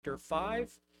chapter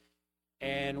 5,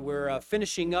 and we're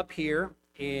finishing up here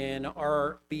in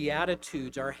our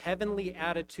Beatitudes, our Heavenly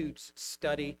Attitudes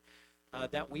study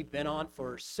that we've been on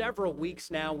for several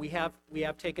weeks now. We have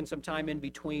taken some time in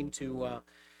between to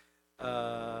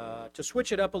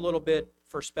switch it up a little bit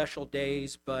for special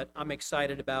days, but I'm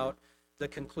excited about the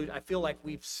conclusion. I feel like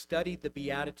we've studied the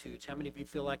Beatitudes. How many of you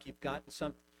feel like you've at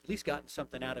least gotten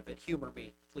something out of it? Humor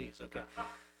me, please. Okay.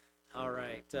 All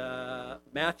right,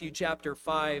 Matthew chapter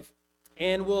 5,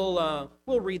 and we'll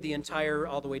read the entire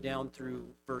all the way down through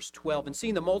verse 12. And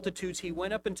seeing the multitudes, he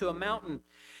went up into a mountain,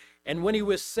 and when he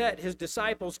was set, his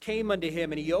disciples came unto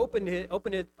him, and he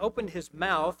opened his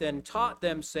mouth and taught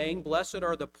them, saying, Blessed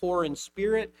are the poor in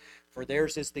spirit, for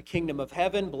theirs is the kingdom of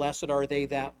heaven. Blessed are they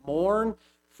that mourn,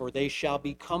 for they shall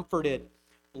be comforted.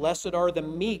 Blessed are the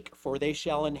meek, for they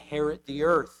shall inherit the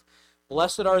earth.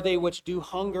 Blessed are they which do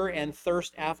hunger and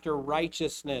thirst after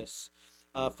righteousness,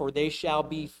 for they shall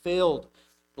be filled.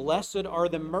 Blessed are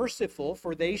the merciful,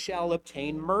 for they shall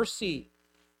obtain mercy.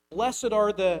 Blessed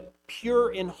are the pure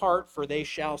in heart, for they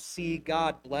shall see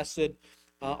God. Blessed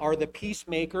are the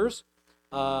peacemakers,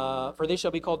 for they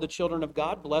shall be called the children of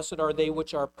God. Blessed are they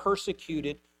which are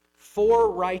persecuted for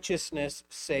righteousness'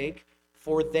 sake,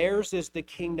 for theirs is the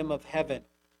kingdom of heaven.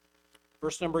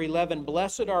 Verse number 11,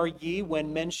 Blessed are ye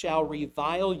when men shall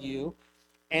revile you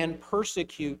and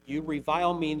persecute you.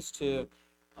 Revile means to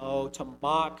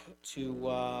mock,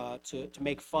 to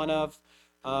make fun of,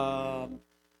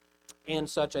 and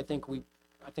such. I think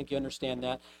you understand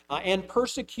that. And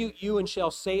persecute you, and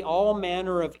shall say all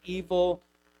manner of evil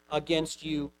against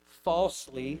you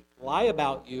falsely, lie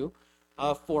about you,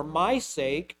 for my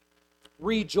sake.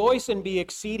 Rejoice and be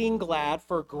exceeding glad,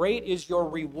 for great is your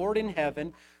reward in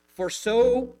heaven. For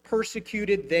so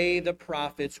persecuted they the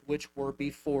prophets which were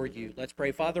before you. Let's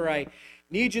pray. Father, I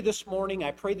need you this morning.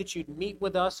 I pray that you'd meet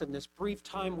with us in this brief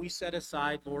time we set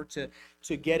aside, Lord,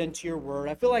 to get into your word.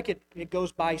 I feel like it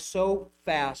goes by so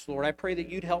fast, Lord. I pray that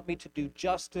you'd help me to do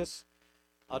justice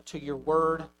to your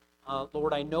word.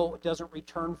 Lord, I know it doesn't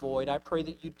return void. I pray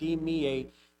that you deem me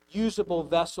a usable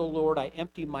vessel, Lord. I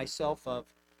empty myself of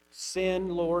sin,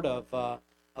 Lord, of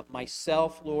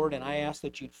myself, Lord, and I ask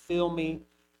that you'd fill me.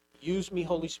 Use me,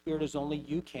 Holy Spirit, as only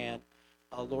you can.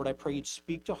 Lord, I pray you'd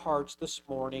speak to hearts this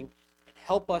morning and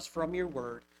help us from your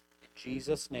word. In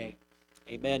Jesus' name,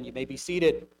 amen. You may be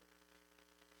seated.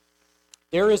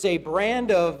 There is a brand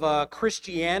of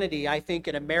Christianity, I think,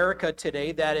 in America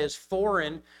today that is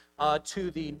foreign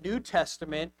to the New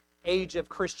Testament age of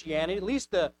Christianity, at least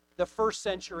the first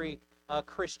century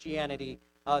Christianity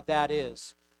that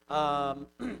is.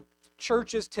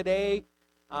 Churches today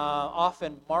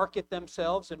often market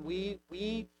themselves, and we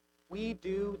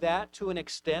do that to an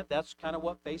extent. That's kind of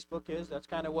what Facebook is. That's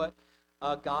kind of what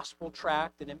gospel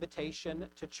tract and invitation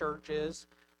to church is.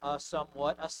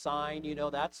 Somewhat a sign,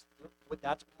 that's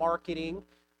marketing.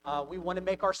 We want to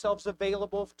make ourselves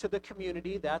available to the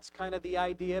community. That's kind of the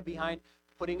idea behind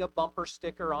putting a bumper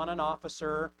sticker on an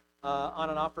officer's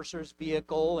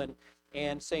vehicle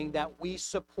and saying that we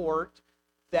support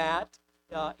that.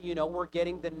 We're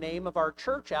getting the name of our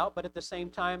church out, but at the same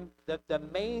time, the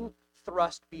main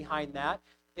thrust behind that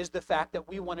is the fact that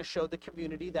we want to show the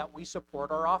community that we support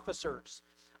our officers.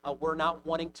 We're not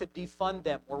wanting to defund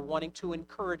them. We're wanting to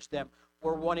encourage them.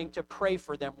 We're wanting to pray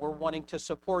for them. We're wanting to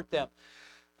support them.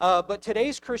 But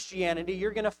today's Christianity,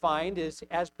 you're going to find,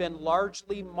 has been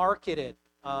largely marketed.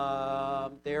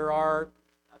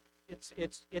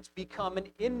 It's become an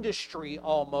industry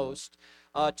almost.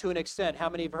 To an extent. How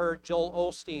many have heard Joel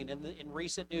Osteen in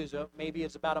recent news? Maybe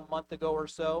it's about a month ago or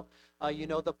so.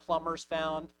 The plumbers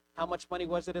found, how much money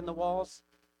was it in the walls?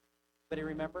 Anybody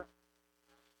remember?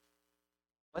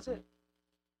 Was it?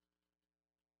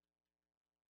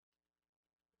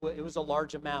 Well, it was a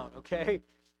large amount, okay?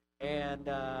 And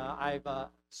Brother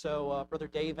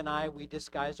Dave and I, we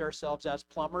disguised ourselves as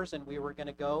plumbers, and we were going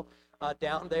to go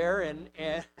down there and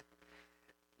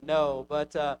no,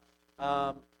 but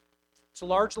it's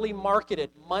largely marketed.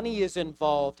 Money is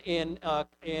involved in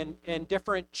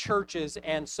different churches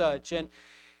and such, and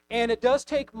it does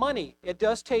take money. It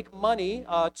does take money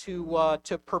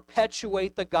to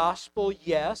perpetuate the gospel,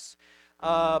 yes.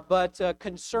 But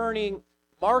concerning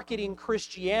marketing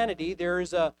Christianity, there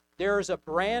is a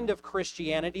brand of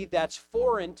Christianity that's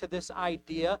foreign to this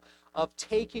idea of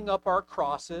taking up our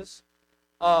crosses,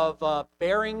 of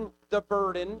bearing the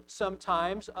burden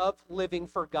sometimes of living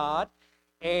for God,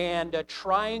 and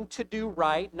trying to do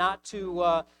right, not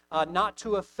to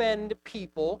offend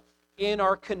people in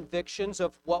our convictions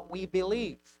of what we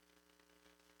believe.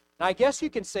 Now, I guess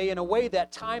you can say in a way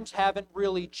that times haven't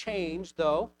really changed,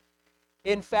 though,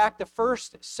 In fact, the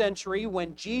first century,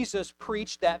 when Jesus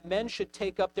preached that men should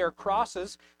take up their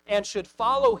crosses and should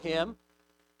follow him,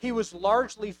 he was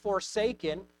largely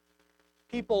forsaken.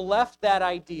 People left that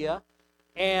idea,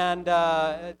 and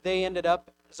they ended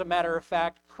up, as a matter of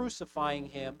fact, crucifying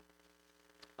him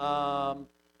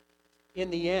in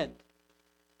the end.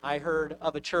 I heard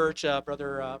of a church,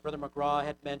 Brother McGraw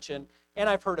had mentioned, and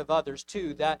I've heard of others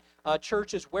too, that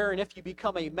churches wherein if you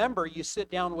become a member, you sit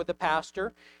down with a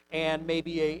pastor and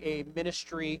maybe a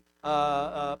ministry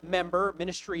member,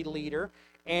 ministry leader,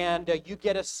 and you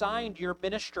get assigned your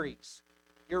ministries.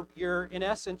 You're in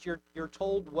essence, you're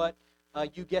told what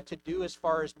you get to do as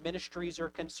far as ministries are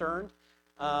concerned.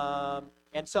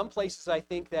 And some places I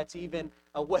think that's even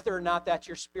whether or not that's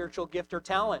your spiritual gift or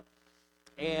talent.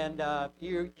 And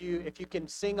if you can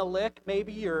sing a lick,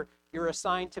 maybe you're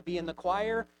assigned to be in the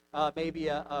choir, maybe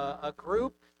a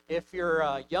group. If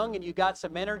you're young and you got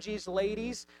some energies,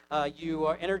 ladies,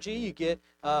 you get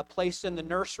placed in the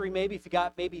nursery maybe, if you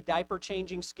got maybe diaper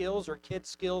changing skills or kid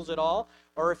skills at all.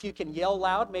 Or if you can yell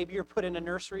loud, maybe you're put in a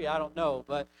nursery, I don't know.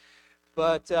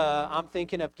 But I'm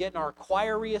thinking of getting our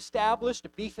choir reestablished,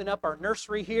 beefing up our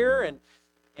nursery here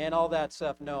and all that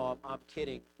stuff. No, I'm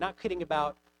kidding. Not kidding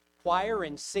about choir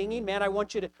and singing. Man,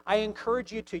 I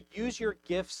encourage you to use your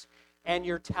gifts and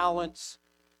your talents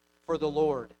for the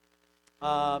Lord.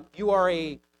 You are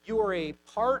a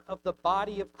part of the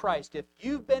body of Christ. If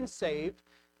you've been saved,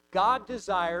 God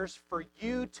desires for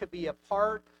you to be a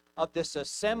part of this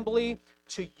assembly,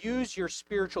 to use your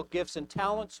spiritual gifts and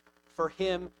talents for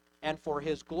him and for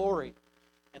his glory.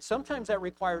 And sometimes that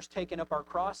requires taking up our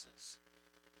crosses.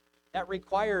 That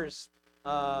requires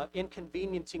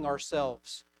inconveniencing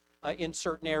ourselves in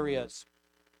certain areas.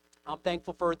 I'm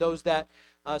thankful for those that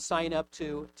sign up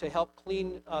to help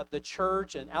clean the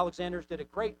church, and Alexander's did a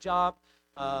great job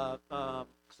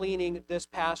cleaning this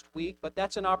past week, but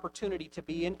that's an opportunity to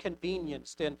be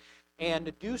inconvenienced and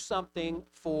to do something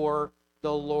for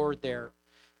the Lord there.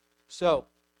 So,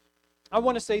 I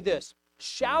want to say this.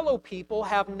 Shallow people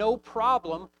have no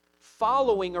problem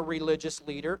following a religious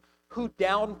leader who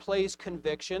downplays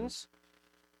convictions.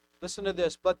 Listen to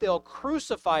this. But they'll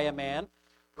crucify a man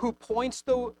who points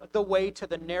the way to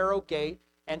the narrow gate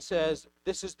and says,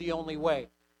 this is the only way.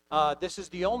 This is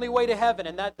the only way to heaven.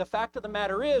 And that the fact of the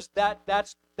matter is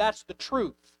that's the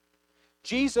truth.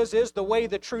 Jesus is the way,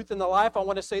 the truth, and the life. I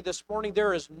want to say this morning,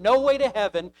 there is no way to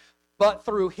heaven but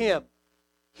through him.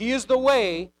 He is the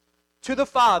way to the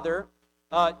Father.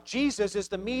 Jesus is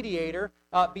the mediator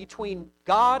between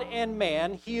God and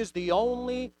man. He is the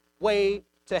only way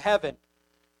to heaven.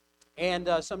 And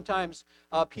sometimes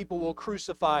people will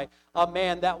crucify a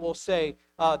man that will say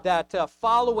that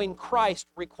following Christ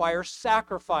requires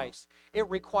sacrifice. It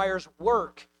requires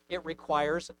work. It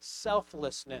requires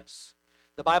selflessness.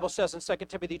 The Bible says in 2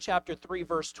 Timothy chapter 3,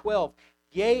 verse 12,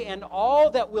 yea, and all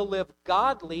that will live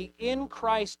godly in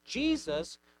Christ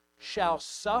Jesus shall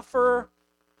suffer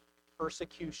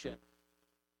persecution.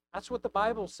 That's what the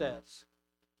Bible says.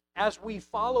 As we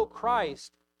follow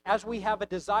Christ, as we have a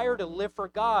desire to live for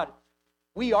God,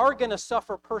 we are going to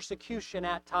suffer persecution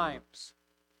at times.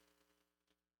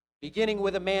 Beginning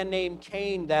with a man named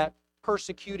Cain that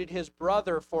persecuted his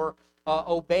brother for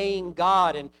obeying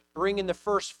God and bringing the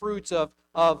first fruits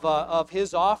of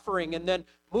his offering, and then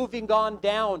moving on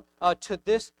down to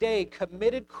this day,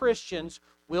 committed Christians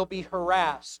will be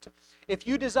harassed. If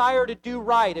you desire to do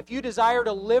right, if you desire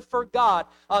to live for God,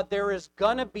 there is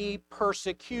going to be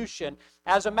persecution.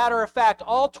 As a matter of fact,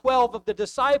 all 12 of the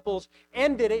disciples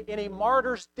ended it in a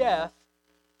martyr's death,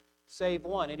 save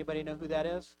one. Anybody know who that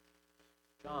is?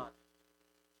 John.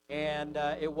 And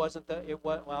it wasn't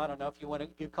well, I don't know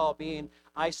if you call being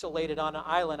isolated on an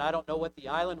island. I don't know what the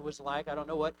island was like. I don't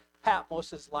know what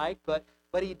Patmos is like, but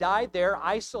he died there,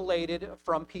 isolated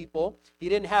from people. He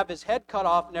didn't have his head cut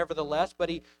off, nevertheless, but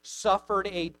he suffered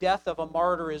a death of a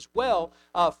martyr as well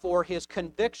for his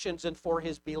convictions and for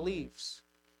his beliefs.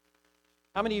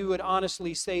 How many of you would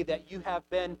honestly say that you have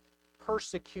been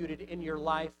persecuted in your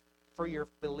life for your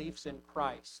beliefs in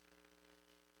Christ?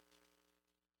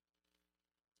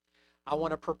 I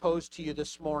want to propose to you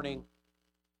this morning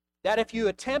that if you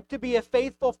attempt to be a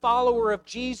faithful follower of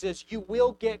Jesus, you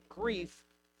will get grief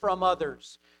from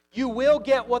others. You will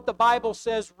get what the Bible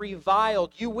says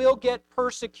reviled. You will get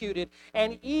persecuted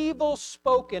and evil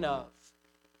spoken of.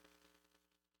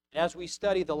 As we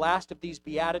study the last of these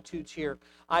Beatitudes here,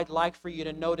 I'd like for you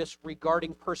to notice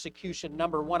regarding persecution.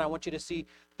 Number one, I want you to see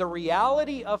the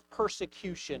reality of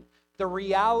persecution. The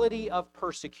reality of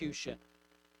persecution.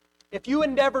 if you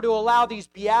endeavor to allow these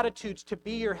Beatitudes to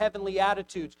be your heavenly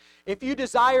attitudes, if you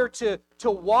desire to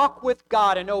walk with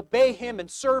God and obey Him and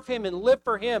serve Him and live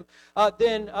for Him,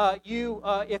 then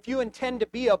if you intend to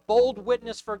be a bold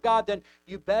witness for God, then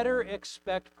you better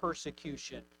expect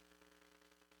persecution.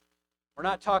 We're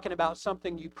not talking about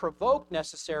something you provoke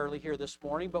necessarily here this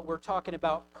morning, but we're talking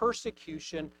about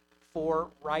persecution for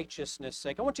righteousness'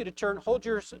 sake. I want you to hold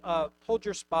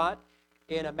your spot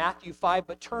in Matthew 5,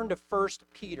 but turn to 1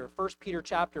 Peter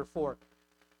chapter 4.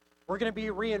 We're going to be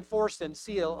reinforced and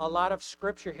see a lot of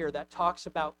scripture here that talks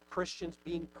about Christians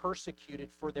being persecuted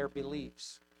for their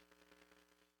beliefs.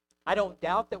 I don't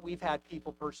doubt that we've had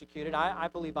people persecuted. I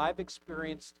believe I've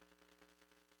experienced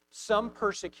some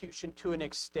persecution to an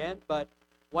extent, but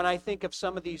when I think of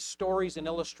some of these stories and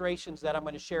illustrations that I'm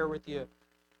going to share with you,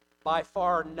 by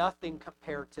far nothing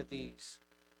compared to these.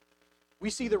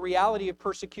 We see the reality of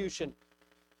persecution.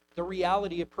 The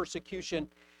reality of persecution.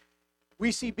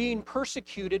 We see being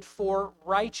persecuted for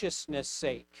righteousness'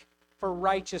 sake. For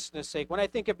righteousness' sake. When I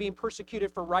think of being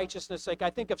persecuted for righteousness' sake,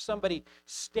 I think of somebody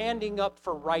standing up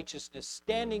for righteousness,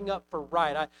 standing up for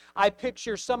right. I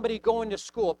picture somebody going to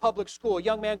school, public school, a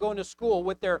young man going to school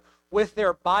with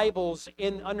their Bibles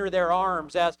under their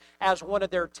arms as one of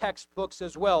their textbooks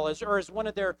as well, or as one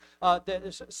of their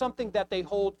something that they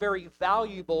hold very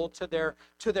valuable to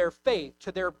their faith,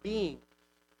 to their being.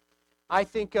 I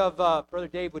think of Brother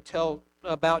Dave would tell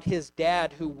about his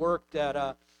dad who worked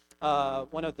at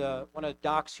one of the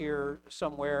docks here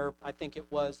somewhere. I think it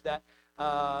was that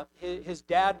his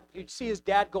dad, you'd see his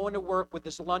dad going to work with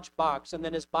this lunchbox and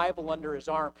then his Bible under his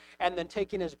arm, and then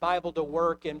taking his Bible to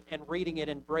work and reading it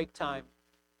in break time.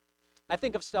 I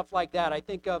think of stuff like that. I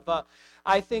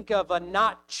think of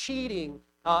not cheating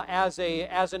as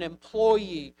an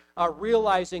employee,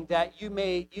 realizing that you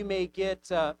may get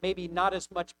maybe not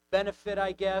as much benefit,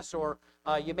 I guess, or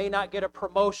you may not get a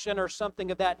promotion or something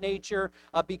of that nature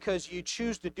because you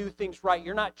choose to do things right.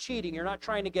 You're not cheating. You're not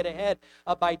trying to get ahead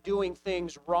by doing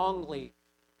things wrongly.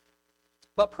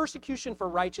 But persecution for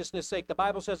righteousness' sake, the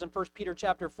Bible says in 1 Peter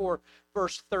chapter 4,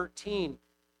 verse 13,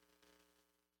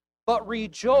 "But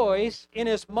rejoice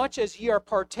inasmuch as ye are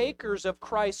partakers of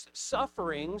Christ's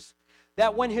sufferings,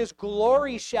 that when his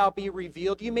glory shall be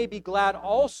revealed, ye may be glad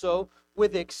also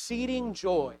with exceeding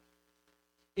joy.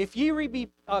 If ye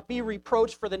be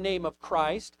reproached for the name of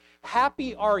Christ,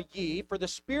 happy are ye, for the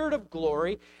Spirit of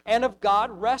glory and of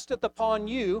God resteth upon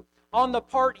you. On the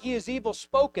part he is evil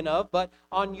spoken of, but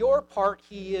on your part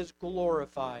he is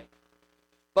glorified.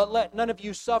 But let none of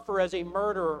you suffer as a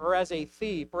murderer, or as a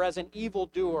thief, or as an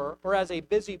evildoer, or as a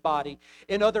busybody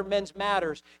in other men's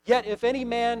matters. Yet if any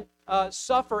man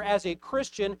suffer as a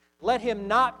Christian, let him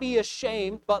not be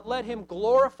ashamed, but let him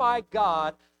glorify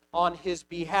God on his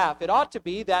behalf." It ought to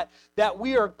be that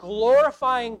we are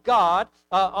glorifying God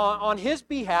on his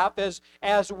behalf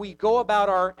as we go about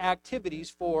our activities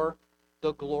for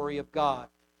the glory of God.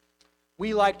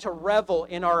 We like to revel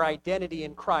in our identity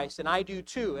in Christ, and I do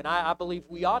too, and I believe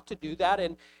we ought to do that,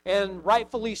 and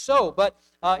rightfully so. But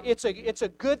it's a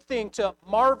good thing to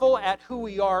marvel at who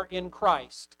we are in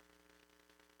Christ.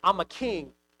 I'm a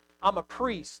king. I'm a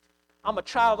priest. I'm a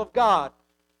child of God.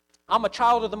 I'm a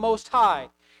child of the Most High.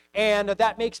 And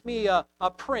that makes me a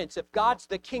prince. If God's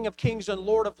the King of Kings and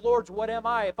Lord of Lords, what am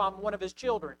I if I'm one of his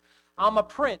children? I'm a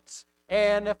prince.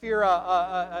 And if you're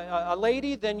a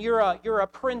lady, then you're a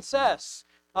princess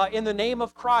in the name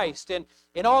of Christ. And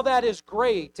all that is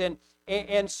great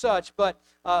and such. But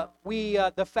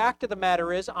the fact of the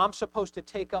matter is, I'm supposed to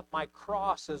take up my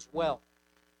cross as well.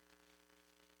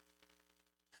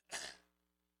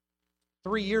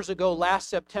 3 years ago, last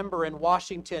September in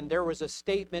Washington, there was a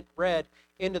statement read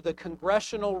into the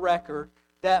congressional record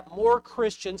that more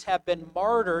Christians have been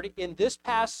martyred in this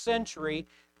past century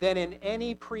than in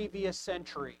any previous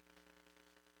century.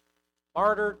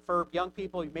 Martyred, for young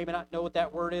people, you may not know what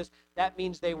that word is. That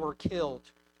means they were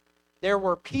killed. There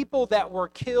were people that were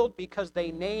killed because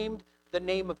they named the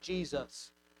name of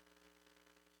Jesus.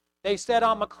 They said,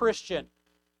 "I'm a Christian."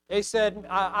 They said,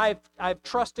 I've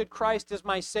trusted Christ as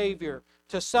my Savior,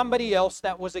 to somebody else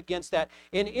that was against that.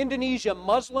 In Indonesia,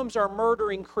 Muslims are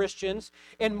murdering Christians.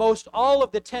 In most all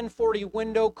of the 1040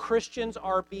 window, Christians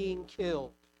are being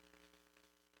killed.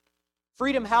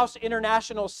 Freedom House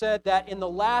International said that in the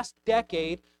last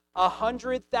decade,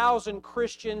 100,000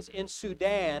 Christians in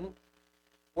Sudan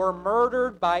were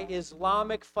murdered by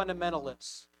Islamic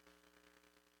fundamentalists.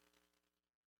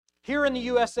 Here in the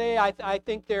USA, I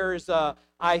think there is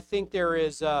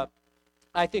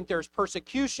I think there's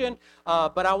persecution,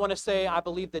 but I want to say I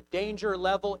believe the danger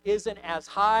level isn't as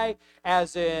high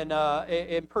as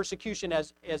in persecution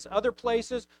as other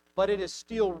places, but it is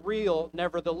still real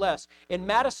nevertheless. In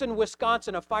Madison,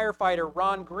 Wisconsin, a firefighter,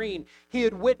 Ron Green, he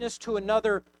had witnessed to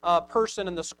another person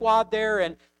in the squad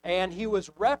there, and he was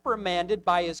reprimanded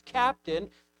by his captain.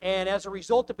 And as a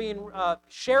result of being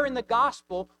sharing the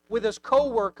gospel with his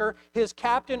co-worker, his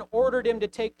captain ordered him to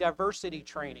take diversity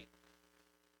training.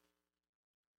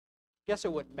 Guess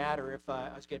it wouldn't matter if I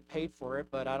was getting paid for it,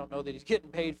 but I don't know that he's getting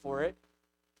paid for it.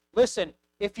 Listen,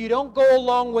 if you don't go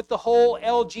along with the whole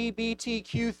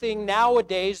LGBTQ thing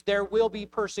nowadays, there will be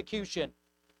persecution.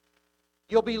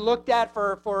 You'll be looked at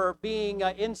for being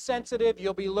insensitive.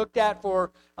 You'll be looked at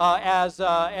for as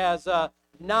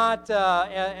not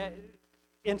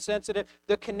insensitive.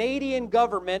 The Canadian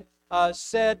government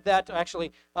said that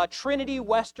actually Trinity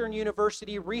Western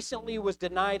University recently was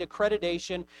denied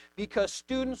accreditation because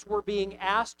students were being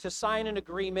asked to sign an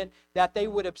agreement that they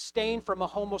would abstain from a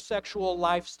homosexual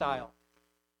lifestyle.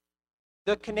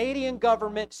 The Canadian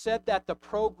government said that the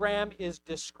program is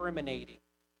discriminating.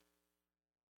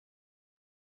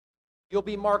 You'll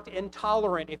be marked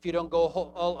intolerant if you don't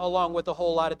go along with a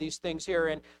whole lot of these things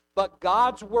here. But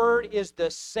God's word is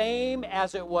the same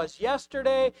as it was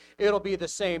yesterday. It'll be the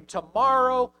same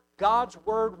tomorrow. God's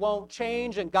word won't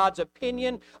change, and God's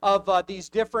opinion of these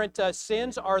different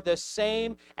sins are the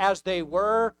same as they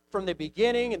were from the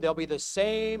beginning, and they'll be the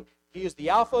same. He is the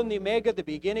Alpha and the Omega, the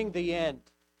beginning, the end.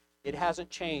 It hasn't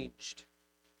changed.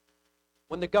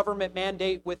 When the government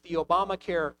mandate with the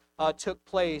Obamacare took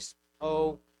place,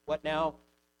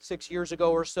 6 years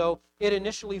ago or so, it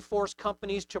initially forced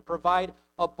companies to provide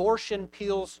abortion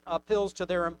pills to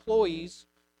their employees,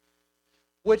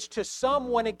 which to some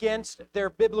went against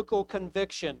their biblical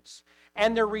convictions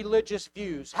and their religious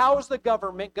views. How is the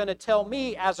government going to tell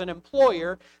me as an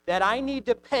employer that I need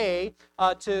to pay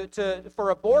for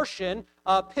abortion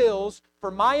pills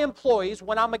for my employees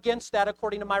when I'm against that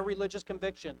according to my religious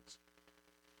convictions?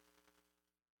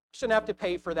 I shouldn't have to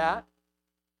pay for that.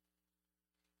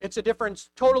 It's a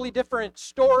totally different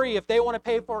story. If they want to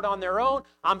pay for it on their own,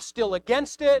 I'm still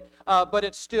against it, but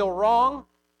it's still wrong.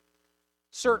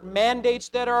 Certain mandates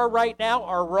that are right now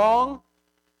are wrong.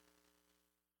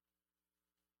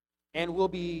 And we'll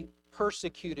be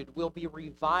persecuted. We'll be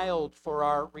reviled for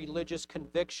our religious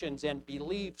convictions and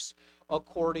beliefs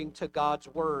according to God's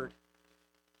word.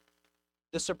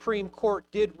 The Supreme Court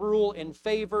did rule in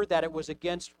favor that it was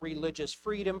against religious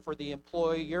freedom for the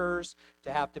employers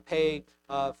to have to pay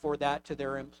for that to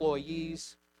their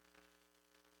employees.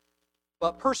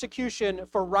 But persecution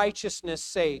for righteousness'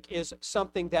 sake is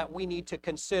something that we need to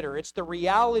consider. It's the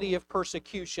reality of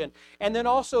persecution. And then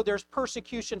also there's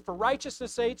persecution for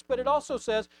righteousness' sake, but it also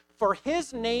says, for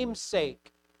his name's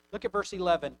sake. Look at verse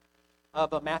 11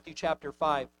 of Matthew chapter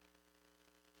 5.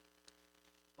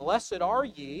 Blessed are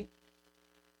ye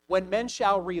when men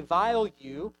shall revile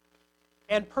you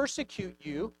and persecute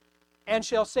you, and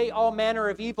shall say all manner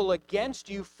of evil against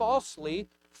you falsely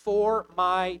for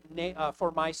my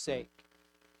sake.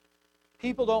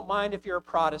 People don't mind if you're a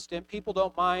Protestant. People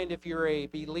don't mind if you're a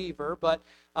believer. But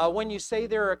when you say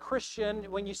they're a Christian,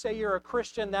 when you say you're a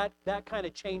Christian, that kind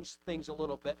of changes things a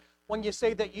little bit. When you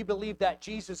say that you believe that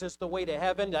Jesus is the way to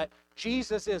heaven, that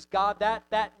Jesus is God,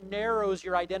 that narrows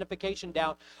your identification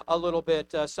down a little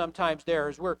bit sometimes there,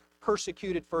 as we're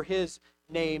persecuted for his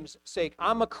name's sake.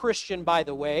 I'm a Christian, by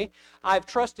the way. I've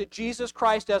trusted Jesus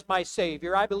Christ as my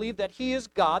Savior. I believe that he is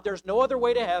God. There's no other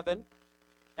way to heaven.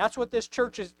 That's what this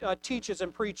church teaches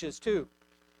and preaches too.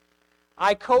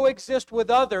 I coexist with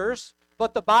others,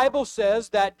 but the Bible says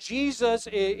that Jesus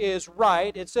is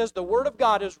right. It says the Word of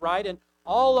God is right, and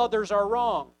all others are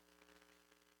wrong.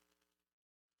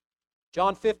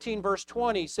 John 15, verse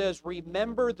 20 says,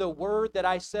 remember the word that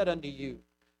I said unto you.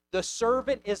 The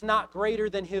servant is not greater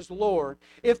than his Lord.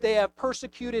 If they have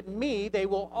persecuted me, they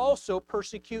will also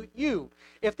persecute you.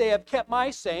 If they have kept my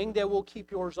saying, they will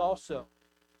keep yours also.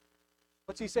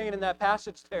 What's he saying in that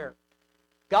passage there?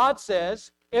 God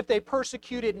says, if they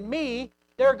persecuted me,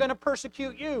 they're going to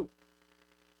persecute you.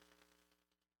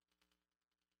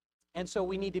 And so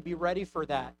we need to be ready for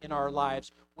that in our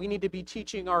lives. We need to be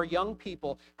teaching our young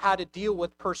people how to deal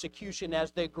with persecution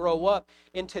as they grow up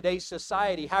in today's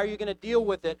society. How are you going to deal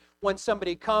with it when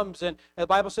somebody comes? And the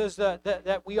Bible says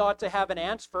that we ought to have an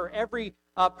answer for every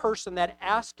person that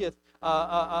asketh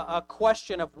a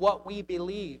question of what we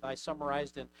believe. I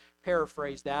summarized and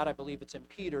paraphrased that. I believe it's in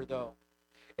Peter, though.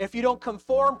 If you don't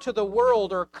conform to the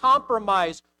world or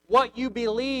compromise what you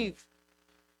believe,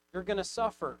 you're going to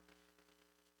suffer.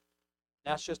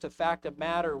 That's just a fact of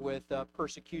matter with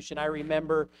persecution. I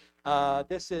remember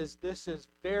this is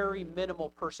very minimal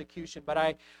persecution, but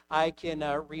I can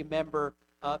remember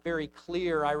very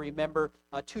clear. I remember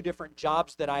two different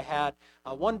jobs that I had,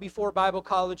 one before Bible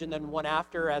college and then one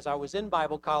after as I was in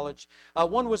Bible college.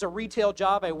 One was a retail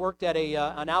job. I worked at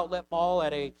an outlet mall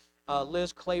at a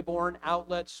Liz Claiborne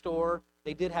outlet store.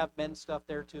 They did have men's stuff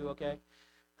there too, okay?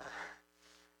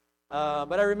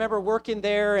 But I remember working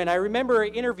there, and I remember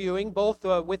interviewing both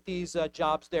with these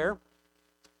jobs there,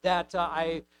 that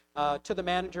to the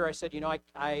manager, I said,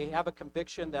 I have a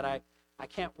conviction that I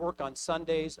can't work on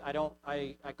Sundays. I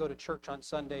go to church on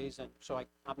Sundays, and so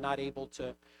I'm not able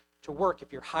to work.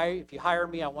 If you hire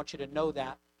me, I want you to know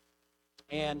that.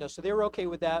 And so they were okay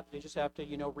with that. They just have to,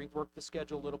 rework the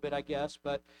schedule a little bit, I guess.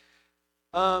 But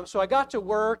so I got to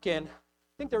work, and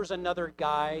I think there was another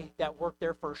guy that worked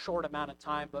there for a short amount of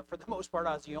time, but for the most part,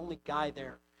 I was the only guy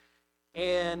there.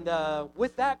 And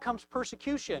with that comes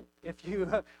persecution if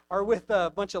you are with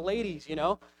a bunch of ladies,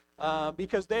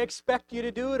 because they expect you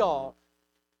to do it all.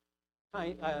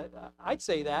 I'd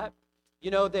say that.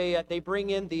 They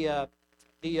bring in the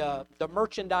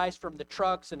merchandise from the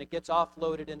trucks, and it gets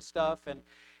offloaded and stuff,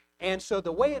 and so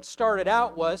the way it started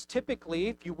out was, typically,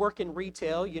 if you work in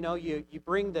retail, you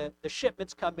bring the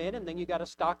shipments come in, and then you got to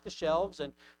stock the shelves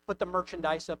and put the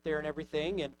merchandise up there and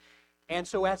everything. And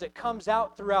so as it comes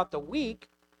out throughout the week,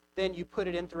 then you put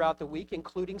it in throughout the week,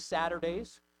 including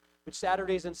Saturdays, which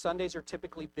Saturdays and Sundays are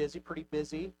typically pretty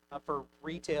busy for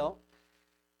retail.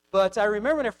 But I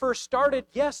remember when it first started,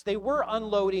 yes, they were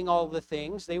unloading all the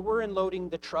things. They were unloading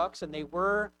the trucks, and they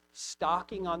were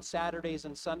stocking on Saturdays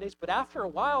and Sundays. But after a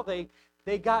while, they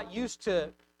got used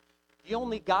to the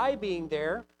only guy being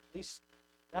there. At least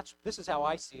this is how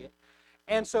I see it.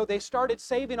 And so they started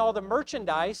saving all the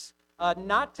merchandise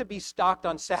not to be stocked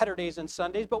on Saturdays and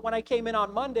Sundays. But when I came in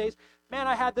on Mondays, man,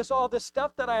 I had all this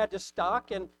stuff that I had to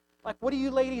stock. And like, what are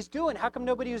you ladies doing? How come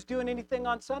nobody was doing anything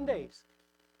on Sundays?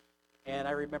 And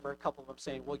I remember a couple of them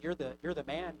saying, well, you're the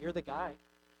man, you're the guy.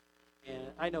 And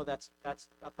I know that's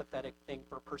a pathetic thing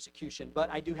for persecution, but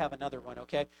I do have another one,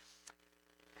 okay?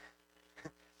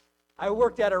 I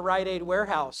worked at a Rite Aid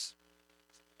warehouse,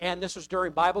 and this was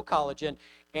during Bible college,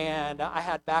 and I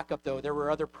had backup though. There were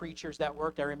other preachers that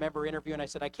worked. I remember interviewing. I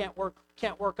said, I can't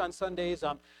work on Sundays.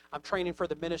 I'm training for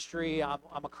the ministry. I'm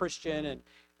a Christian,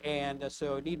 and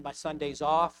so I need my Sundays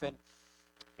off.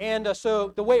 And so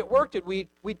the way it worked,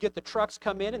 we'd get the trucks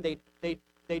come in, and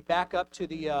they'd back up to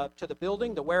the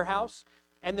building, the warehouse,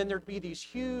 and then there'd be these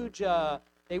huge.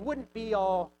 They wouldn't be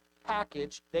all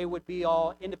packaged; they would be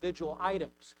all individual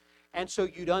items. And so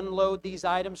you'd unload these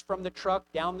items from the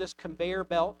truck down this conveyor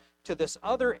belt to this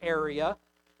other area,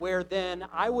 where then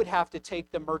I would have to take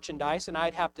the merchandise and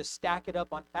I'd have to stack it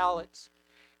up on pallets,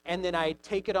 and then I'd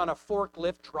take it on a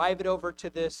forklift, drive it over to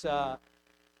this. I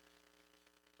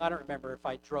don't remember if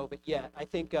I drove it yet. I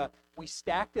think we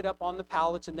stacked it up on the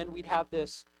pallets, and then we'd have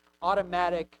this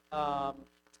automatic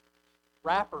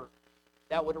wrapper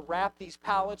that would wrap these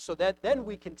pallets so that then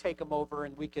we can take them over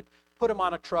and we could put them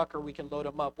on a truck or we can load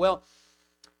them up. Well,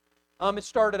 it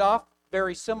started off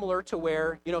very similar to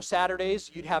where,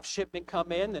 Saturdays you'd have shipment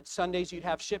come in, and Sundays you'd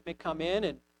have shipment come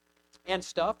in and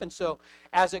stuff. And so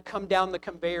as it come down the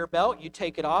conveyor belt, you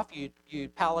take it off, you'd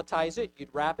palletize it, you'd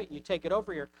wrap it, and you take it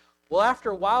over here. Well, after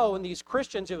a while, when these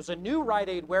Christians, it was a new Rite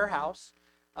Aid warehouse,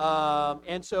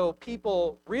 and so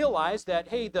people realized that,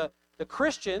 hey, the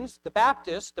Christians, the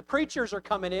Baptists, the preachers are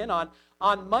coming in on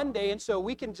Monday, and so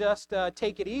we can just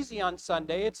take it easy on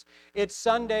Sunday. It's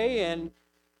Sunday,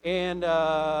 and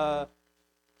so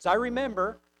I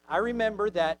remember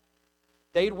that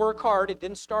they'd work hard. It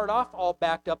didn't start off all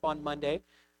backed up on Monday,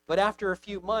 but after a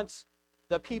few months,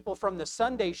 the people from the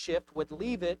Sunday shift would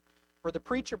leave it for the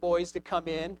preacher boys to come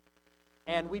in.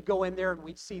 And we'd go in there and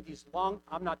we'd see these long,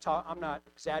 I'm not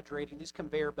exaggerating, these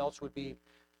conveyor belts would be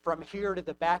from here to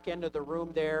the back end of the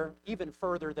room there, even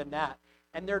further than that.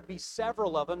 And there'd be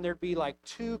several of them. There'd be like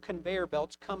 2 conveyor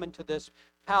belts coming to this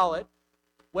pallet.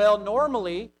 Well,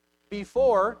 normally,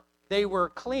 before, they were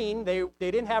clean. They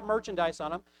didn't have merchandise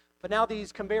on them. But now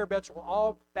these conveyor belts were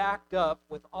all backed up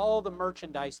with all the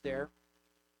merchandise there.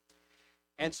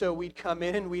 And so we'd come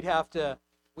in and we'd have to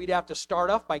start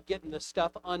off by getting the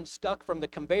stuff unstuck from the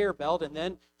conveyor belt and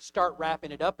then start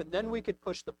wrapping it up, and then we could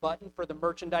push the button for the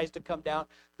merchandise to come down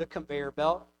the conveyor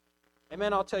belt. And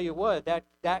man, I'll tell you what,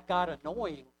 that got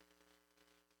annoying.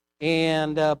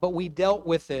 And but we dealt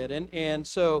with it, and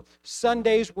so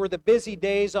Sundays were the busy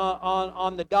days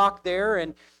on the dock there,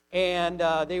 and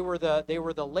they were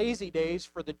the lazy days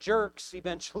for the jerks.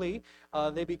 Eventually,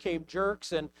 they became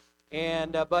jerks,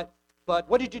 but But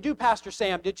what did you do, Pastor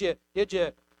Sam? Did you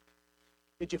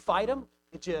fight him?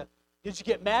 Did you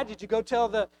get mad? Did you go tell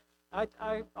the?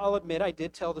 I'll admit I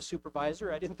did tell the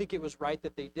supervisor. I didn't think it was right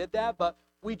that they did that, but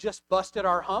we just busted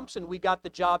our humps and we got the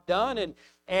job done,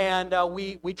 and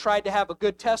we tried to have a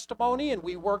good testimony, and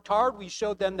we worked hard. We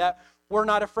showed them that we're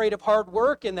not afraid of hard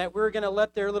work, and that we're going to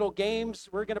let their little games.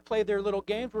 We're going to play their little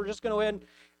games. We're just going to win,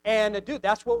 and dude,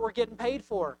 that's what we're getting paid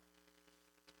for.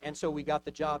 And so we got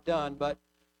the job done, but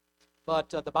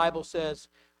the Bible says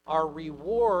our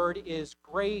reward is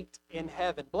great in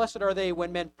heaven. Blessed are they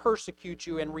when men persecute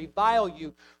you and revile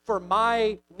you for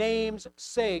my name's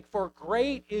sake, for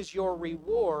great is your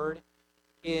reward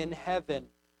in heaven.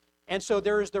 And so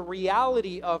there is the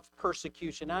reality of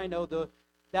persecution. I know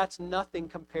that's nothing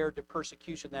compared to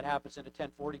persecution that happens in a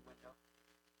 1040 window.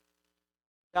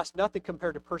 That's nothing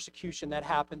compared to persecution that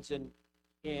happens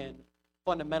in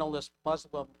fundamentalist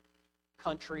Muslim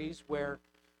countries where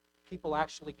people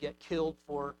actually get killed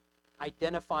for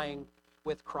identifying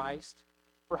with Christ,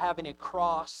 for having a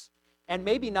cross, and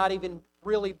maybe not even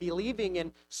really believing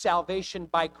in salvation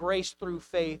by grace through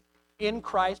faith in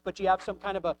Christ, but you have some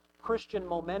kind of a Christian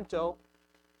memento.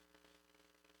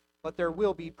 But there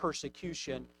will be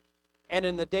persecution. And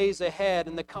in the days ahead,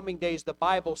 in the coming days, the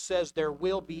Bible says there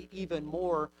will be even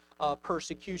more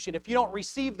persecution. If you don't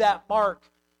receive that mark,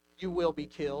 you will be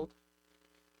killed.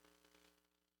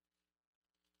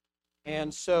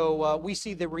 And so we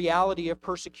see the reality of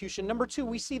persecution. Number two,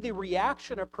 we see the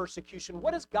reaction of persecution.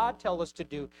 What does God tell us to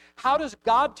do? How does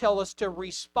God tell us to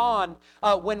respond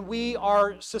when we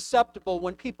are susceptible,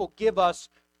 when people give us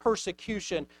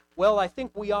persecution? Well, I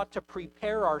think we ought to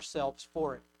prepare ourselves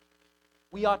for it.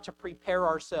 We ought to prepare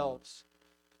ourselves.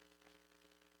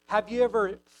 Have you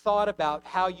ever thought about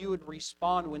how you would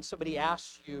respond when somebody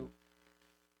asks you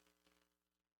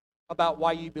about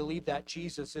why you believe that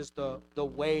Jesus is the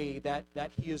way, that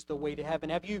he is the way to heaven?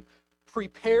 Have you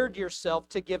prepared yourself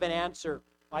to give an answer?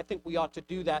 I think we ought to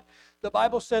do that. The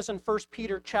Bible says in 1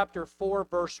 Peter chapter 4,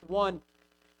 verse 1,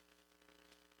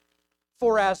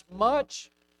 for as much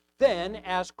then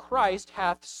as Christ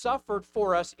hath suffered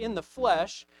for us in the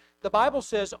flesh, the Bible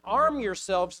says, arm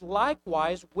yourselves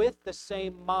likewise with the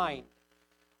same mind.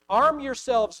 Arm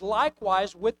yourselves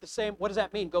likewise with the same, what does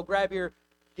that mean? Go grab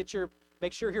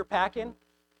make sure you're packing.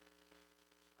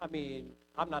 I mean,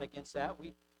 I'm not against that.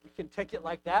 We can take it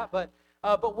like that, but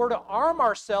we're to arm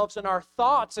ourselves in our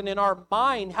thoughts and in our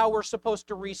mind how we're supposed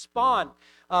to respond.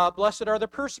 Blessed are the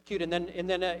persecuted, and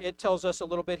then it tells us a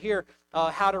little bit here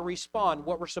how to respond,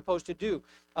 what we're supposed to do.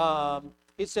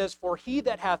 It says, for he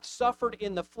that hath suffered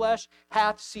in the flesh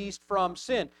hath ceased from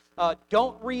sin.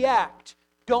 Don't react.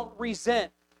 Don't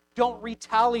resent. Don't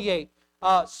retaliate.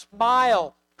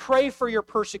 Smile. Pray for your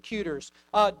persecutors.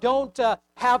 Don't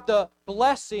have the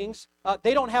blessings.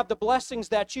 They don't have the blessings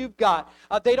that you've got.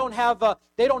 They don't have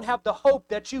the hope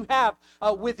that you have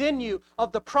within you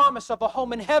of the promise of a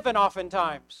home in heaven.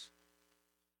 Oftentimes,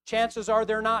 chances are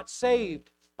they're not saved.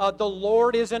 The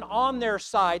Lord isn't on their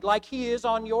side like He is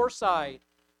on your side.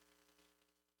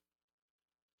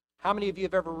 How many of you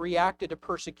have ever reacted to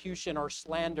persecution or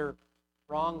slander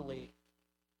wrongly?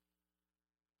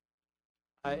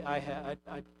 I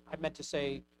meant to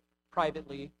say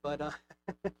privately, but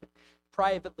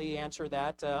privately answer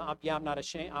that. I'm not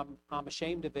ashamed. I'm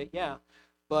ashamed of it. Yeah,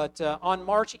 but on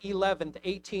March 11th,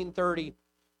 1830,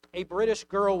 a British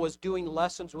girl was doing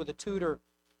lessons with a tutor.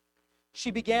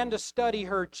 She began to study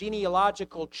her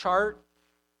genealogical chart,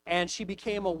 and she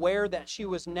became aware that she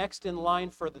was next in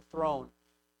line for the throne.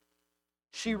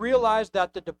 She realized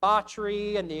that the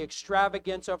debauchery and the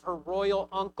extravagance of her royal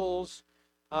uncles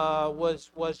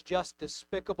was just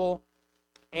despicable.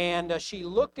 And she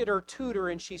looked at her tutor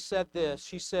and she said this.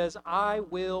 She says, I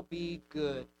will be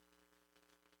good.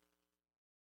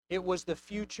 It was the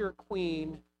future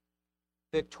Queen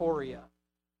Victoria.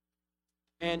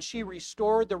 And she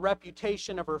restored the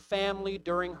reputation of her family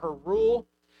during her rule.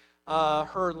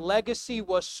 Her legacy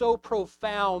was so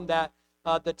profound that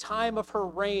the time of her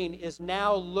reign is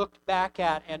now looked back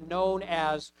at and known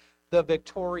as the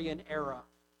Victorian era.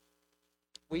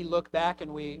 We look back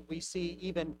and we see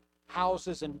even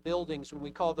houses and buildings, when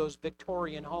we call those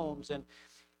Victorian homes,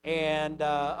 and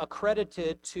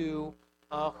accredited to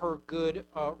her good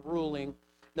ruling.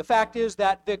 The fact is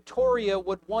that Victoria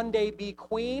would one day be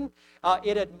queen.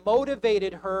 It had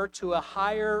motivated her to a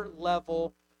higher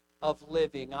level of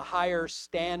living, a higher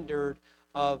standard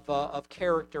of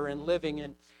character and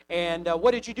living. And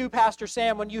what did you do, Pastor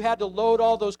Sam, when you had to load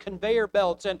all those conveyor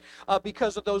belts? And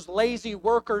because of those lazy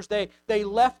workers, they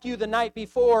left you the night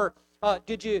before.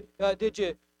 Did you?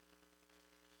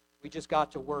 We just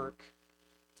got to work.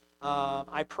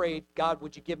 I prayed, God,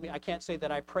 would you give me, I can't say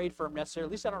that I prayed for them necessarily.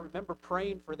 At least I don't remember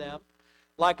praying for them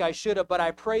like I should have, but I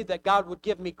prayed that God would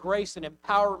give me grace and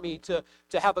empower me to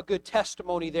have a good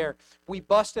testimony there. We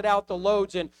busted out the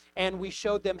loads and we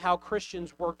showed them how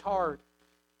Christians worked hard.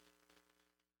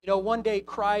 You know, one day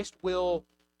Christ will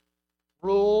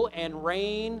rule and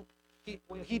reign.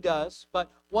 He does, but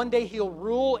one day he'll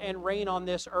rule and reign on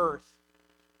this earth.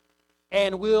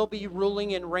 And we'll be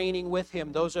ruling and reigning with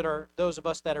him, those of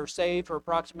us that are saved for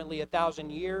approximately 1,000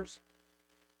 years.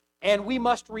 And we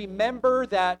must remember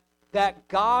that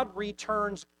God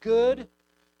returns good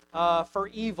for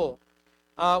evil.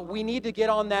 We need to get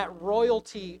on that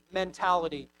royalty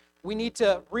mentality. We need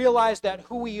to realize that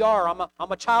who we are.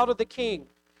 I'm a child of the King.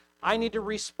 I need to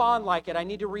respond like it. I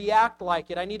need to react like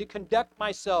it. I need to conduct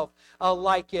myself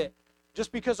like it.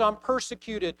 Just because I'm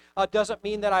persecuted doesn't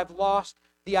mean that I've lost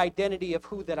the identity of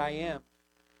who that I am.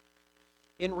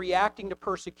 In reacting to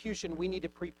persecution, we need to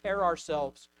prepare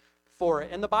ourselves for it.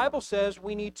 And the Bible says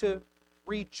we need to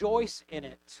rejoice in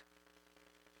it.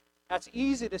 That's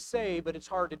easy to say, but it's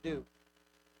hard to do.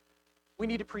 We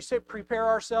need to prepare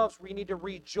ourselves. We need to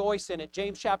rejoice in it.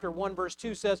 James chapter 1 verse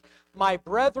 2 says, "My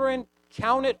brethren,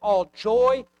 count it all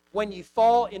joy when you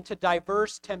fall into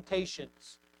diverse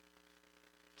temptations."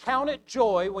 Count it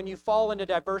joy when you fall into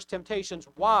diverse temptations.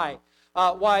 Why?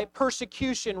 Why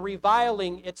persecution,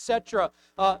 reviling, etc.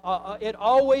 It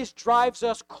always drives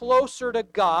us closer to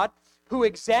God, who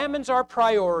examines our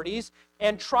priorities,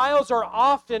 and trials are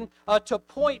often to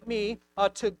point me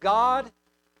to God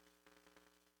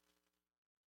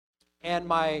and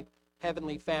my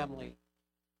heavenly family.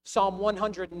 Psalm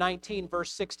 119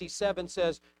 verse 67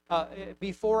 says,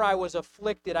 "Before I was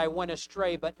afflicted, I went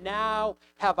astray, but now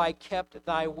have I kept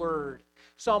thy word."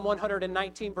 Psalm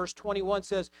 119 verse 21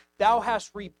 says, "Thou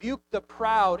hast rebuked the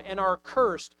proud and are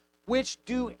cursed, which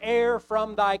do err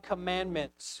from thy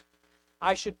commandments."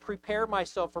 I should prepare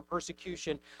myself for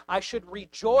persecution. I should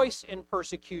rejoice in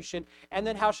persecution. And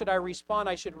then how should I respond?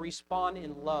 I should respond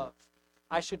in love.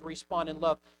 I should respond in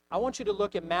love. I want you to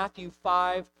look at Matthew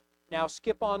 5. Now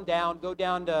skip on down. Go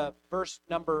down to verse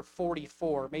number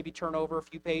 44. Maybe turn over a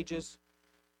few pages.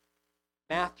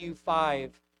 Matthew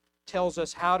 5 tells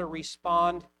us how to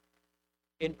respond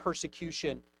in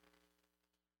persecution.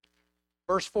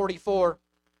 Verse 44.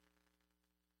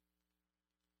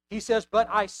 He says, "But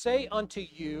I say unto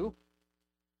you,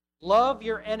 love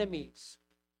your enemies."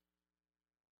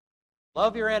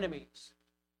 Love your enemies.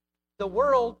 The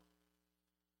world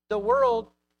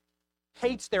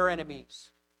hates their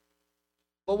enemies.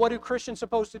 But what are Christians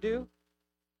supposed to do?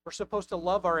 We're supposed to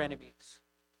love our enemies.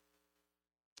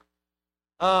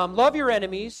 Love your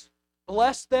enemies.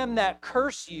 Bless them that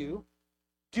curse you.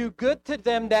 Do good to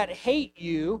them that hate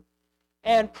you.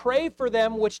 And pray for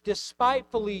them which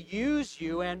despitefully use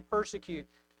you and persecute.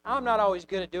 I'm not always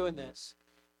good at doing this.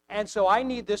 And so I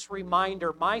need this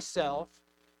reminder myself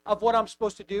of what I'm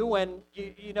supposed to do when,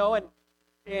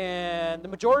 and the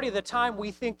majority of the time we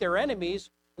think they're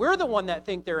enemies. We're the one that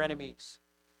think they're enemies.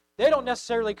 They don't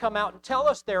necessarily come out and tell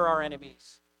us they're our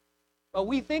enemies. But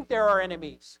we think they're our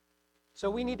enemies.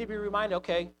 So we need to be reminded,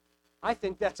 okay, I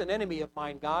think that's an enemy of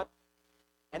mine, God.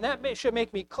 And that should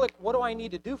make me click. What do I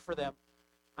need to do for them?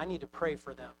 I need to pray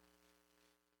for them.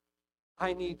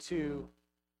 I need to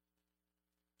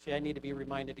be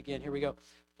reminded again. Here we go.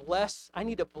 I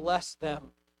need to bless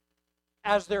them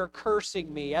as they're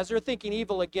cursing me, as they're thinking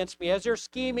evil against me, as they're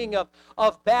scheming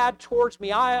of bad towards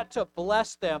me. I ought to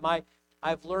bless them.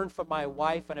 I've learned from my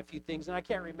wife on a few things, and I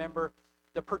can't remember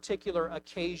the particular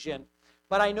occasion.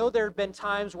 But I know there have been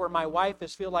times where my wife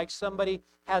has feel like somebody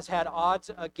has had odds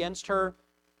against her,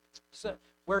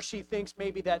 where she thinks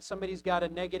maybe that somebody's got a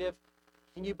negative.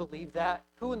 Can you believe that?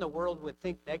 Who in the world would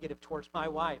think negative towards my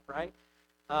wife, right?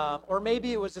 Or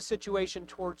maybe it was a situation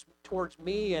towards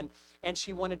me, and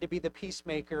she wanted to be the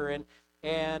peacemaker,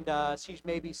 and she's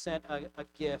maybe sent a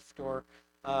gift or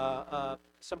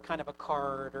some kind of a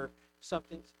card or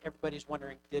something. Everybody's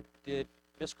wondering, did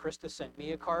Miss Krista send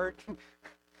me a card?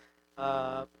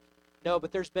 No,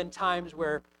 but there's been times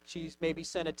where she's maybe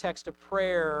sent a text of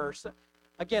prayer or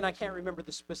again, I can't remember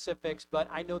the specifics, but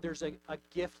I know there's a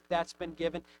gift that's been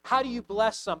given. How do you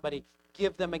bless somebody?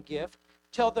 Give them a gift.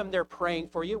 Tell them they're praying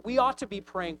for you. We ought to be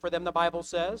praying for them, the Bible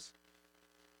says.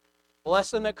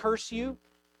 Bless them that curse you.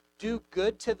 Do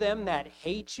good to them that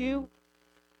hate you.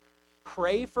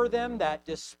 Pray for them that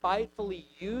despitefully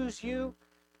use you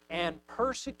and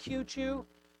persecute you.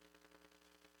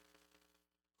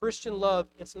 Christian love,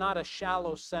 it's not a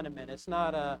shallow sentiment. It's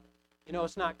not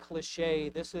it's not cliche.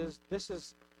 This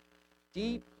is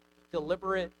deep,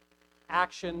 deliberate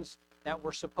actions that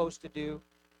we're supposed to do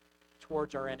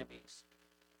towards our enemies.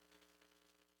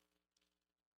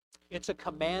 It's a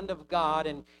command of God,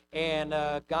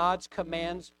 and God's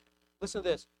commands, listen to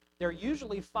this, they're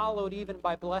usually followed even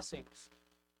by blessings.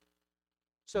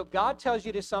 So God tells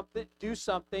you to do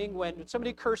something. When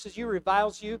somebody curses you,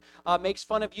 reviles you, makes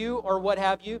fun of you, or what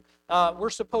have you, we're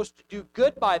supposed to do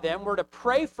good by them. We're to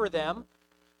pray for them.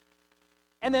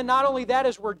 And then not only that,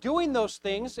 as we're doing those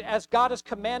things, as God has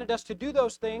commanded us to do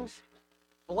those things,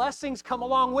 blessings come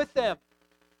along with them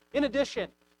in addition.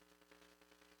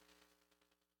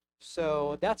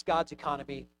 So that's God's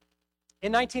economy.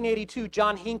 In 1982,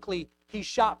 John Hinckley, he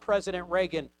shot President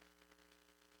Reagan.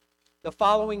 The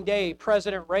following day,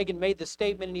 President Reagan made the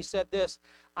statement, and he said this,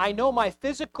 "I know my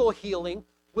physical healing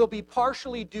will be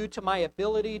partially due to my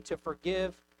ability to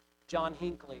forgive John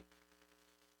Hinckley."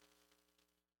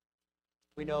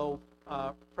 We know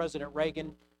President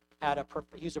Reagan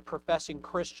he's a professing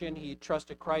Christian. He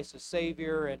trusted Christ as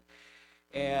Savior,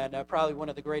 and probably one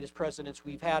of the greatest presidents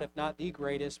we've had, if not the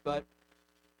greatest. But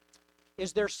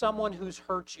is there someone who's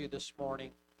hurt you this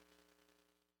morning?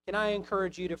 Can I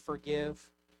encourage you to forgive?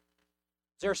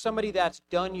 Is there somebody that's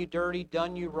done you dirty,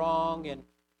 done you wrong?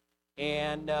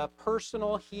 And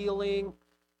personal healing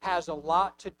has a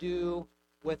lot to do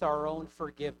with our own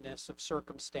forgiveness of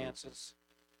circumstances.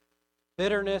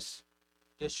 Bitterness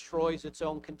destroys its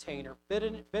own container.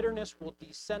 Bitterness will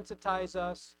desensitize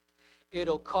us.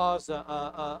 It'll cause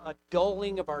a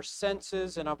dulling of our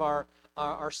senses and of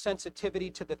our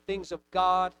sensitivity to the things of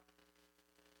God.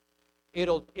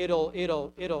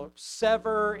 It'll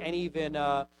sever and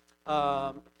even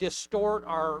distort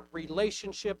our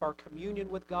relationship, our communion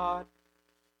with God.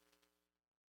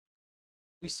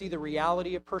 We see the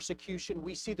reality of persecution.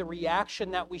 We see the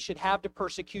reaction that we should have to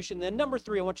persecution. Then number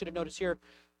 3, I want you to notice here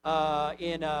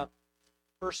in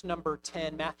verse number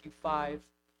 10, Matthew 5. I'm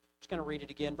just going to read it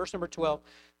again. Verse number 12.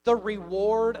 The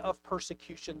reward of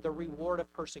persecution. The reward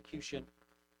of persecution.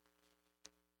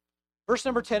 Verse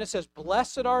number 10, it says,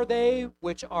 "Blessed are they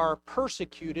which are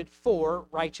persecuted for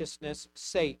righteousness'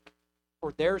 sake,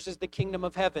 for theirs is the kingdom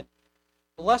of heaven.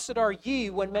 Blessed are ye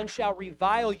when men shall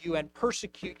revile you and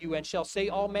persecute you, and shall say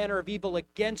all manner of evil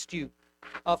against you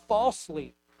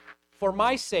falsely for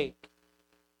my sake.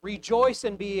 Rejoice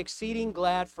and be exceeding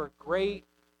glad, for great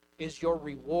is your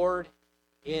reward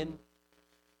in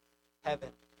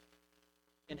heaven."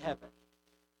 In heaven.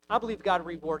 I believe God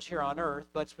rewards here on earth,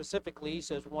 but specifically he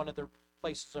says one of the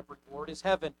places of reward is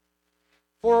heaven.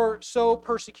 "For so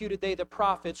persecuted they the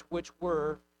prophets which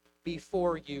were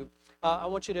before you." I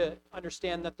want you to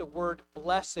understand that the word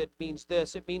blessed means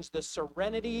this. It means the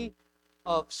serenity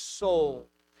of soul.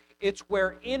 It's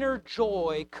where inner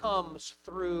joy comes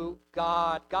through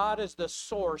God. God is the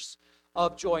source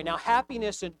of joy. Now,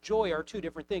 happiness and joy are two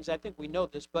different things. I think we know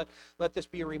this, but let this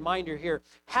be a reminder here.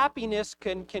 Happiness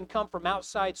can come from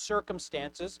outside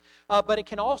circumstances, but it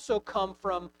can also come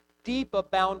from deep,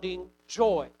 abounding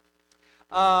joy.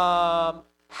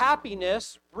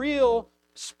 Happiness, real,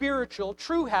 spiritual,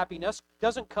 true happiness,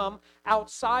 doesn't come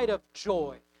outside of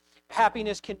joy.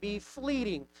 Happiness can be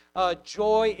fleeting.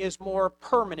 Joy is more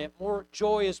permanent.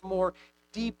 Joy is more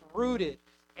deep-rooted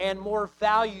and more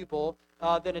valuable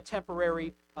than a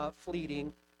temporary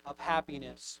fleeting of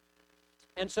happiness.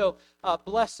 And so,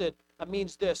 blessed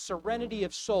means this, serenity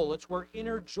of soul. It's where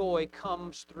inner joy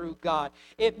comes through God.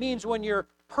 It means when you're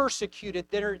persecuted,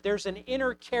 there's an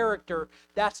inner character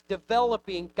that's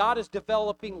developing. God is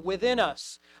developing within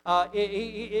us.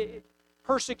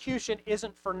 Persecution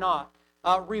isn't for naught.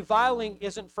 Reviling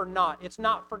isn't for naught. It's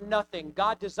not for nothing.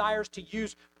 God desires to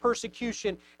use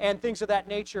persecution and things of that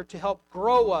nature to help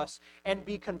grow us and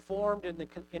be conformed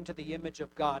into the image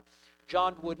of God.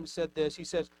 John Wooden said this. He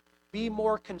says, "Be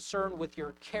more concerned with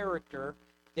your character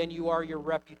than you are your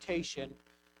reputation,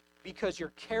 because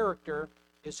your character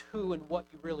is who and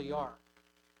what you really are.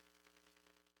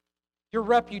 Your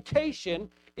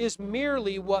reputation is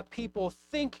merely what people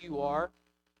think you are,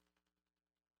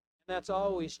 and that's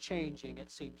always changing, it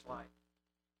seems like.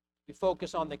 We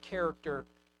focus on the character,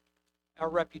 our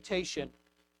reputation.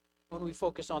 When we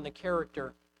focus on the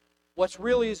character, what's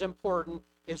really is important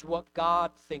is what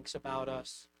God thinks about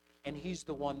us, and He's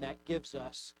the one that gives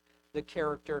us the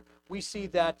character. We see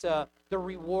that the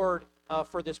reward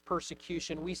for this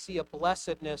persecution, we see a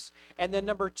blessedness. And then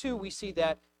number 2, we see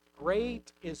that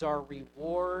great is our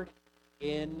reward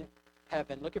in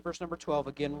heaven. Look at verse number 12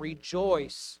 again.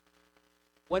 Rejoice.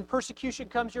 When persecution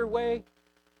comes your way,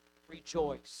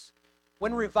 rejoice.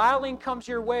 When reviling comes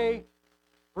your way,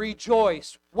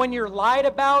 rejoice. When you're lied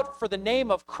about for the name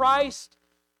of Christ,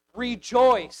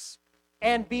 rejoice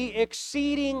and be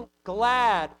exceeding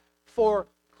glad, for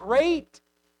great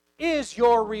is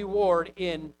your reward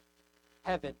in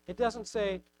heaven. It doesn't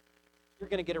say you're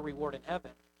going to get a reward in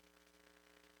heaven.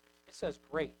 It says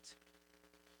great,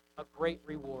 a great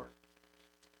reward.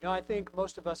 You know, I think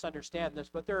most of us understand this,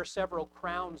 but there are several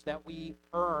crowns that we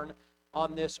earn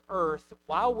on this earth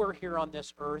while we're here on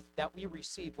this earth that we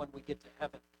receive when we get to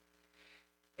heaven.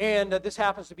 And this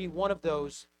happens to be one of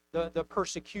those, the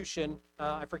persecution.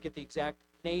 I forget the exact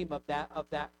name of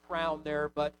that crown there,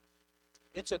 but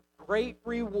it's a great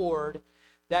reward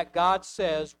that God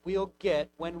says we'll get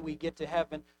when we get to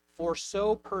heaven. For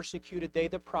so persecuted they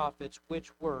the prophets which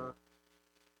were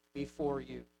before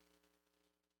you.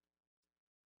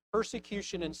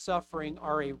 Persecution and suffering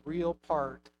are a real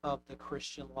part of the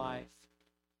Christian life.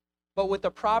 But with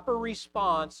the proper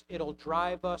response, it'll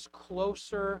drive us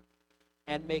closer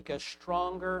and make us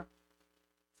stronger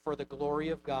for the glory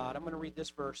of God. I'm going to read this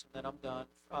verse and then I'm done.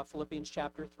 Philippians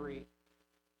chapter 3. Do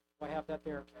I have that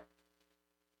there? Okay.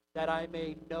 That I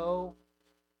may know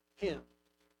him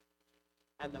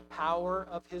and the power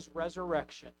of his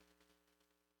resurrection.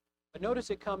 But notice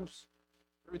it comes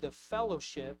through the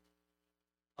fellowship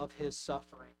of his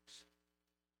sufferings,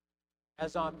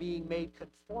 as I'm being made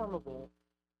conformable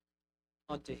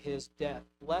unto his death.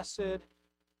 Blessed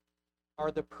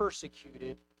are the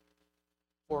persecuted,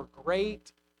 for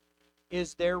great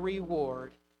is their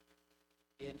reward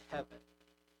in heaven.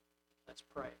 Let's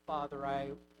pray. Father, I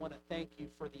want to thank you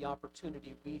for the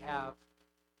opportunity we have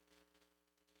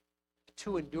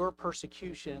to endure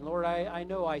persecution. Lord, I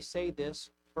know I say this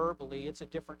verbally. It's a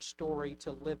different story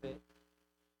to live it.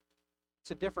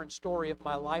 It's a different story if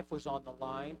my life was on the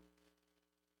line.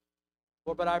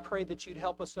 Lord, but I pray that you'd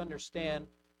help us understand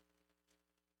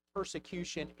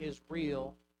persecution is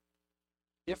real.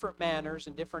 Different manners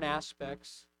and different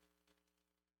aspects,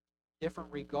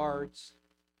 different regards,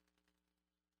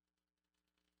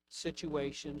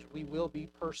 situations. We will be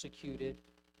persecuted.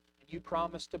 And you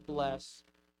promise to bless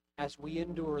as we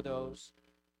endure those,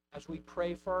 as we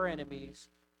pray for our enemies,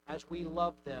 as we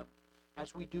love them,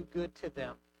 as we do good to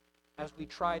them, as we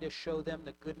try to show them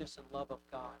the goodness and love of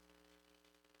God.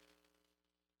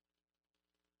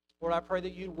 Lord, I pray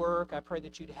that you'd work. I pray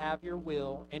that you'd have your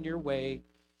will and your way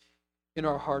in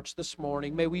our hearts this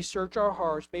morning. May we search our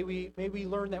hearts. May we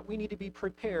learn that we need to be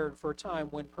prepared for a time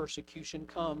when persecution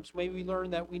comes. May we learn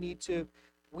that we need to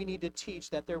teach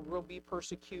that there will be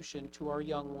persecution to our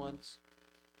young ones.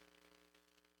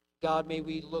 God, may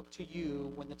we look to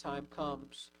you when the time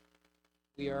comes.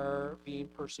 We are being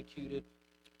persecuted.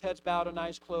 Heads bowed and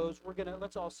eyes closed.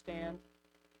 Let's all stand.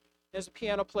 As the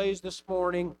piano plays this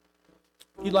morning,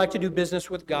 if you'd like to do business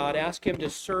with God, ask him to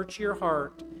search your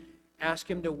heart.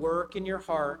 Ask him to work in your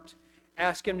heart.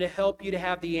 Ask him to help you to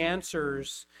have the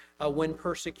answers when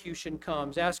persecution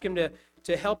comes. Ask him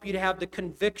to help you to have the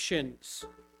convictions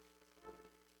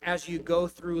as you go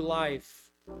through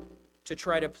life to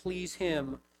try to please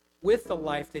him with the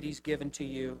life that he's given to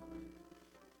you.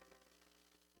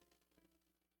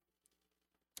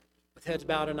 With heads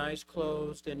bowed and eyes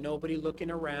closed and nobody looking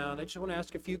around, I just want to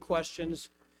ask a few questions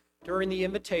during the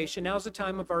invitation. Now's the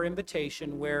time of our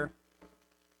invitation where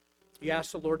you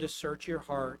ask the Lord to search your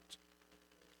heart.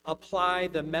 Apply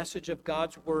the message of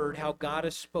God's word, how God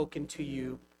has spoken to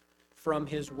you from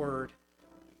his word.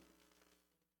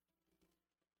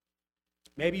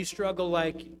 Maybe you struggle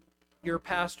like your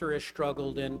pastor has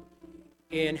struggled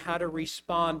in how to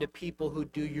respond to people who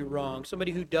do you wrong.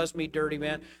 Somebody who does me dirty,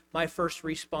 man, my first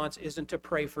response isn't to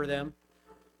pray for them.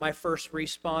 My first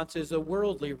response is a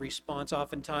worldly response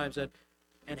oftentimes.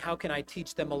 And how can I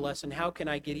teach them a lesson? How can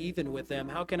I get even with them?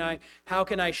 How can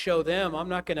I show them I'm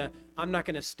not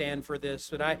gonna stand for this,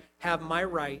 but I have my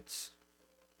rights.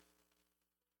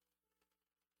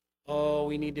 Oh,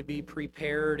 we need to be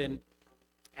prepared and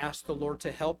ask the Lord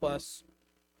to help us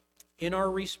in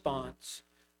our response,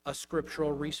 a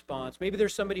scriptural response. Maybe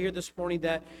there's somebody here this morning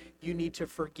that you need to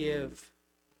forgive.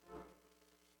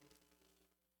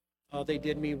 Oh, they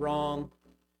did me wrong.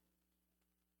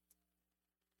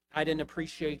 I didn't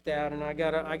appreciate that, and I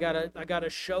gotta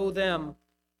show them.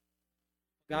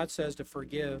 God says to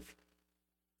forgive.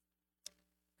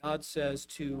 God says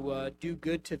to do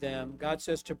good to them. God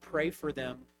says to pray for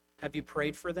them. Have you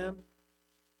prayed for them?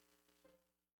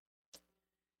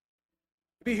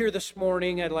 To be here this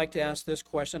morning, I'd like to ask this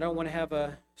question. I don't want to have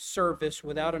a service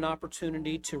without an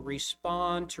opportunity to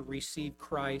respond, to receive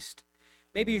Christ.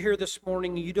 Maybe you're here this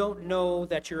morning and you don't know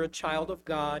that you're a child of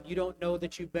God. You don't know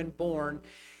that you've been born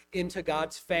into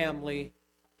God's family.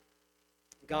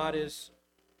 God is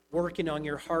working on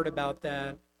your heart about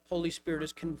that. Holy Spirit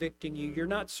is convicting you. You're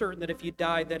not certain that if you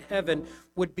died that heaven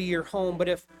would be your home, but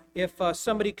if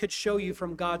somebody could show you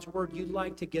from God's word, you'd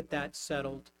like to get that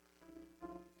settled.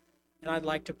 And I'd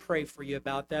like to pray for you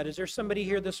about that. Is there somebody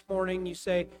here this morning, you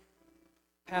say,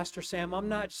 Pastor Sam, I'm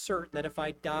not certain that if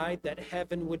I died that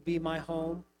heaven would be my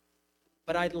home,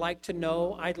 but I'd like to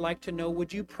know,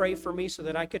 would you pray for me so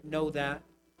that I could know that?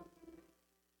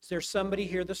 Is there somebody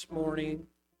here this morning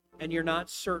and you're not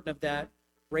certain of that?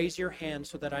 Raise your hand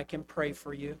so that I can pray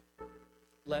for you.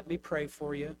 Let me pray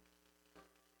for you.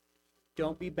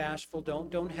 Don't be bashful.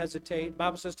 Don't hesitate. The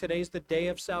Bible says today's the day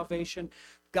of salvation.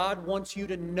 God wants you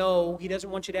to know. He doesn't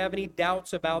want you to have any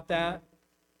doubts about that.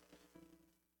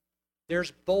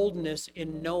 There's boldness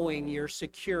in knowing you're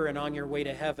secure and on your way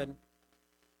to heaven.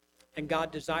 And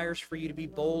God desires for you to be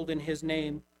bold in His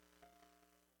name.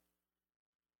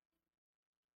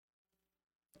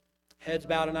 Heads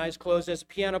bowed and eyes closed. As the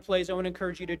piano plays, I want to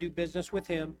encourage you to do business with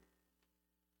Him.